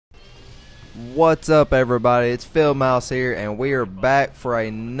What's up, everybody? It's Phil Mouse here, and we are back for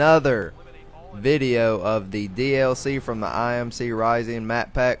another video of the DLC from the IMC Rising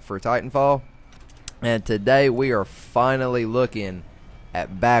map pack for Titanfall. And today we are finally looking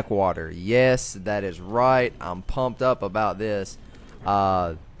at Backwater. Yes, that is right. I'm pumped up about this.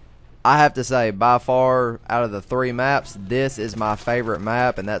 I have to say, by far, out of the three maps, this is my favorite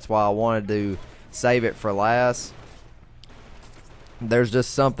map, and that's why I wanted to save it for last. There's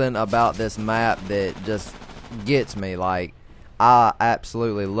just something about this map that just gets me. Like, I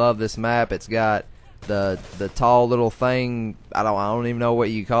absolutely love this map. It's got the tall little thing. I don't even know what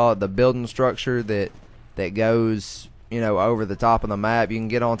you call it. The building structure that goes, you know, over the top of the map. You can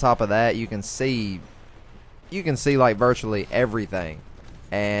get on top of that. You can see like virtually everything.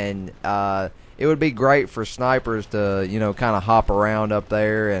 And it would be great for snipers to, you know, kind of hop around up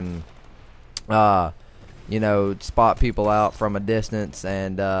there and you know, spot people out from a distance.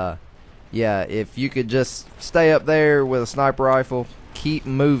 And yeah, if you could just stay up there with a sniper rifle, keep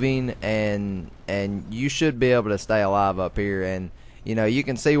moving, and you should be able to stay alive up here. And you know, you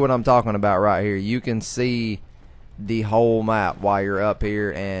can see what I'm talking about right here. You can see the whole map while you're up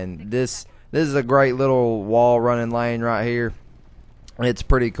here, and this is a great little wall running lane right here. It's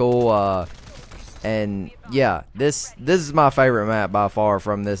pretty cool. And yeah, this is my favorite map by far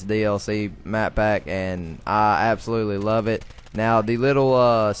from this DLC map pack, and I absolutely love it. Now, the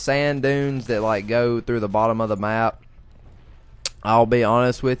little sand dunes that like go through the bottom of the map, I'll be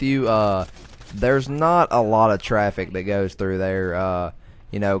honest with you, there's not a lot of traffic that goes through there.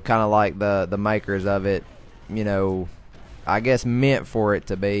 You know, kind of like the makers of it, you know, I guess meant for it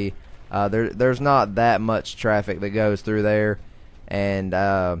to be. There's not that much traffic that goes through there, and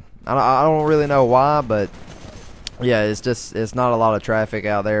I don't really know why, but yeah, it's not a lot of traffic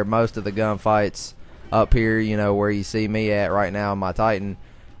out there. Most of the gunfights up here, you know, where you see me at right now in my Titan.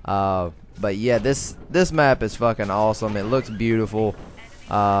 But yeah, this map is fucking awesome. It looks beautiful.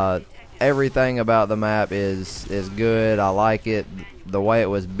 Everything about the map is good. I like it. The way it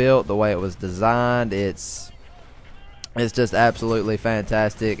was built, the way it was designed, it's just absolutely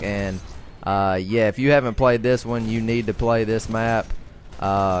fantastic. And yeah, if you haven't played this one, you need to play this map.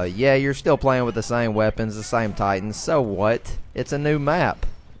 Yeah, you're still playing with the same weapons, the same Titans. So what? It's a new map.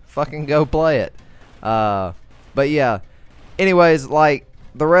 Fucking go play it. But yeah. Anyways, like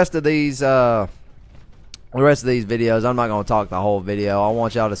the rest of these videos, I'm not gonna talk the whole video. I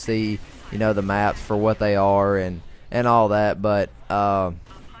want y'all to see, you know, the maps for what they are and all that. But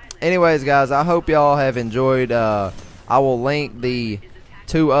anyways, guys, I hope y'all have enjoyed. I will link the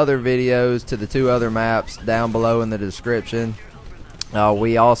two other videos to the two other maps down below in the description.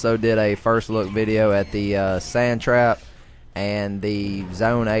 We also did a first look video at the sand trap and the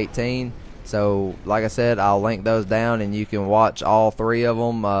zone 18. So like I said, I'll link those down, and you can watch all three of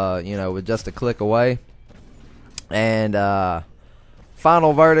them, you know, with just a click away. And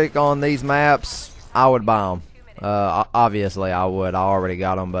final verdict on these maps, I would buy them. Obviously I would. I already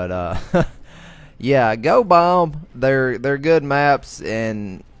got them, but yeah, go buy them. They're good maps,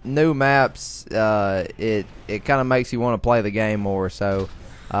 and new maps, it kind of makes you want to play the game more. So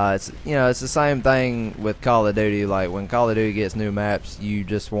it's, you know, it's the same thing with Call of Duty. Like when Call of Duty gets new maps, you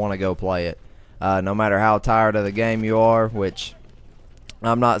just want to go play it, no matter how tired of the game you are, which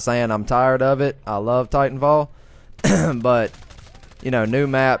I'm not saying I'm tired of it. I love Titanfall. But you know, new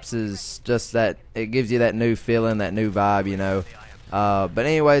maps is just that, it gives you that new feeling, that new vibe, you know. But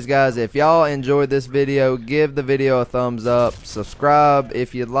anyways, guys, if y'all enjoyed this video, give the video a thumbs up. Subscribe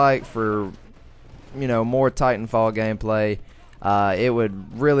if you'd like for, you know, more Titanfall gameplay. It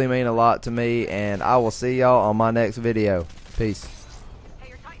would really mean a lot to me, and I will see y'all on my next video. Peace. Hey,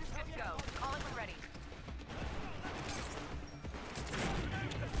 your Titan's good to go. Call it when ready.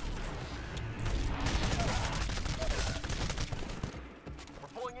 We're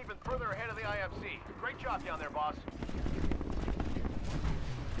pulling even further ahead of the IMC. Great job down there, boss.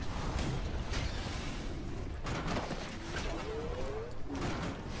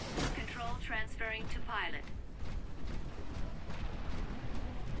 Transferring to pilot.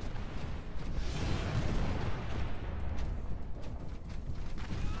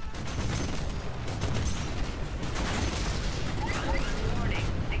 Warning,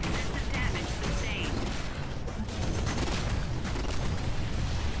 excessive damage sustained.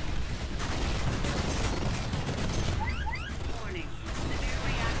 Warning, severe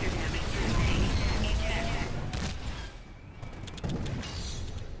reactor damage sustained. Eject.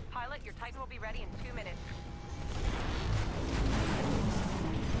 Pilot, your Titan will be ready in 2 minutes.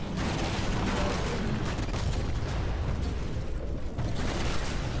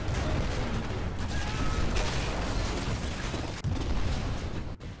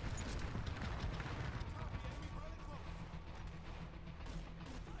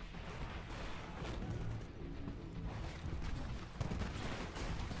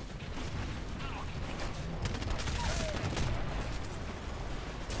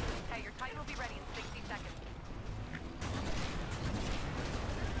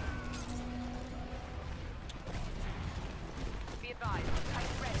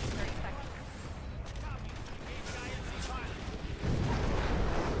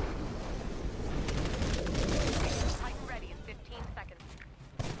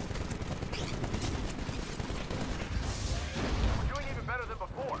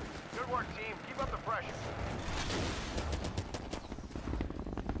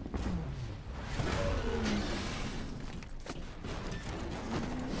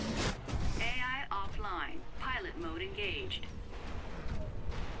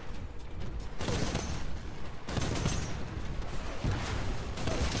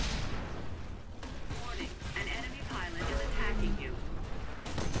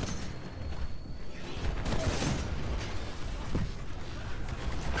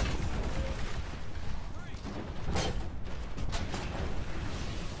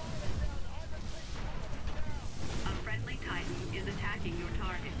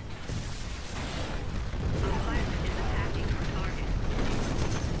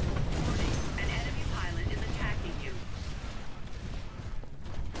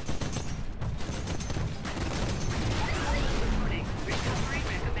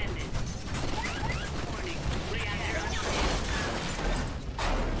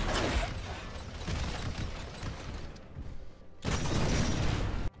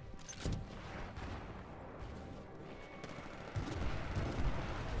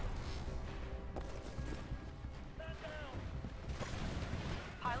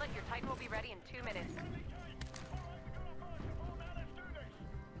 be ready in 2 minutes.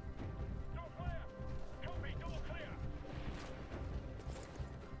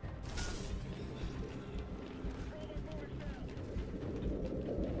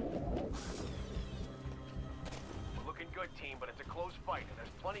 Looking good, team, but it's a close fight, and there's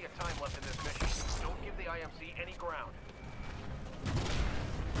plenty of time left in this mission. Don't give the IMC any ground.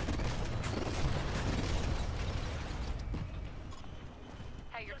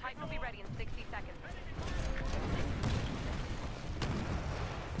 Hey, your Titan will be ready in 60 seconds.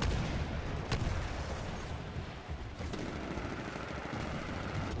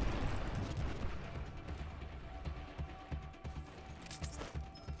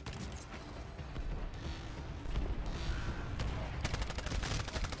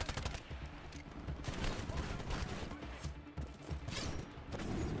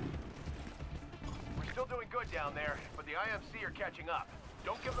 Still doing good down there, but the IMC are catching up.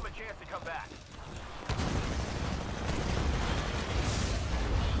 Don't give them a chance to come back.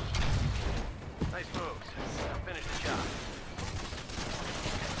 Nice moves. Now finish the job.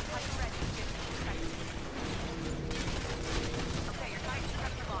 Titan ready in 15 seconds. Okay, your Titan's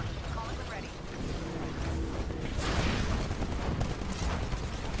prepped for launch. Call it when ready.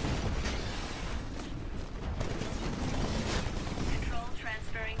 Control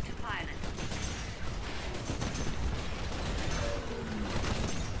transferring to pilot.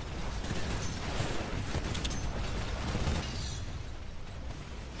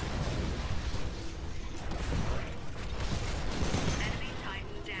 Enemy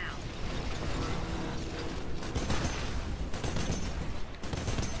Titan down.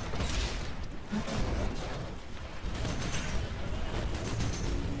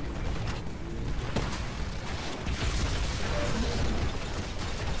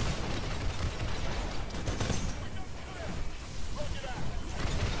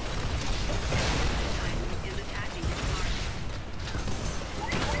 Titan is attacking its target.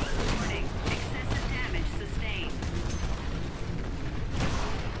 Warning, excessive damage sustained.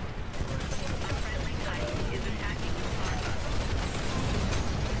 A friendly Titan is attacking its target.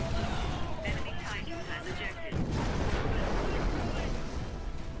 Enemy Titan has ejected.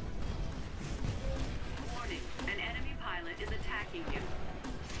 Warning, an enemy pilot is attacking you.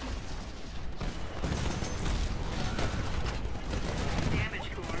 Damage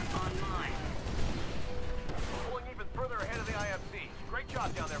core online. Pulling even further ahead of the IMC. Great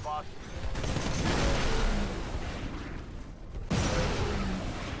job down there, boss.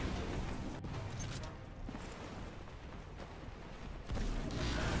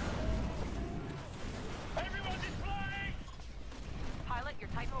 Everyone display! Pilot, your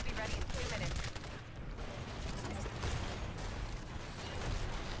Titan will be ready in 2 minutes.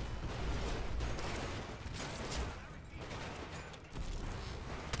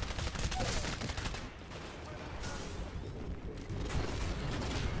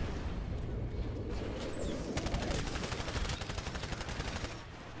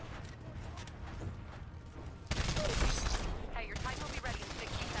 Hey, your Titan will be ready in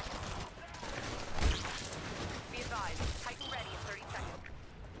 60 seconds. Be advised, Titan ready in 30 seconds.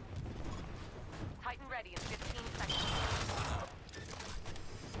 Titan ready in 15 seconds.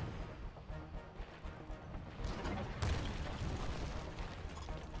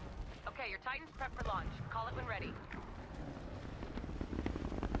 Okay, your Titan's prepped for launch. Call it when ready.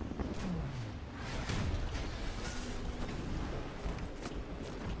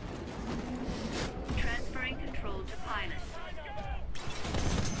 Transferring control to pilot.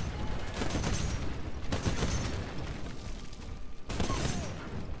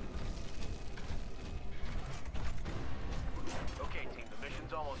 Okay, team, the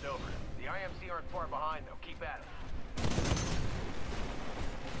mission's almost over. The IMC aren't far behind, though. Keep at it.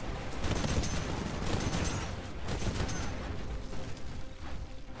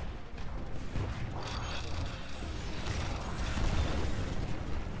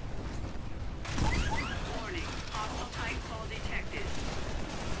 Warning, hostile Titanfall detected.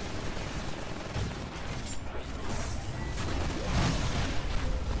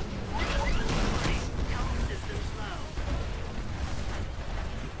 Warning, health systems low.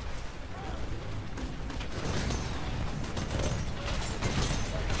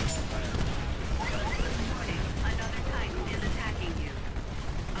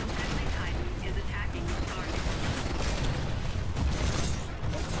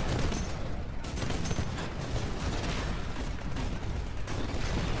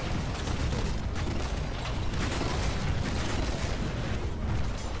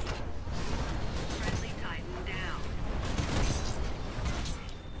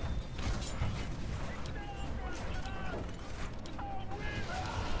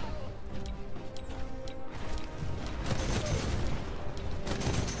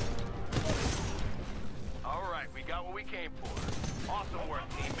 we came for. Awesome work,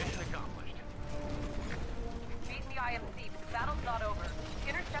 team. Mission accomplished. We've beaten the IMC, but the battle's not over.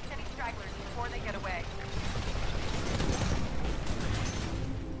 Intercept any stragglers before they get away.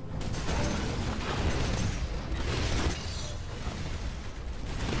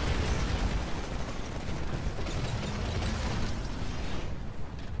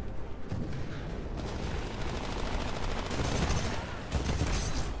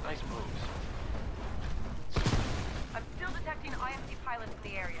 Nice moves. I'm still detecting IMC pilots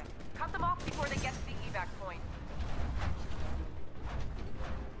in the area. Cut them off before they get to the evac point.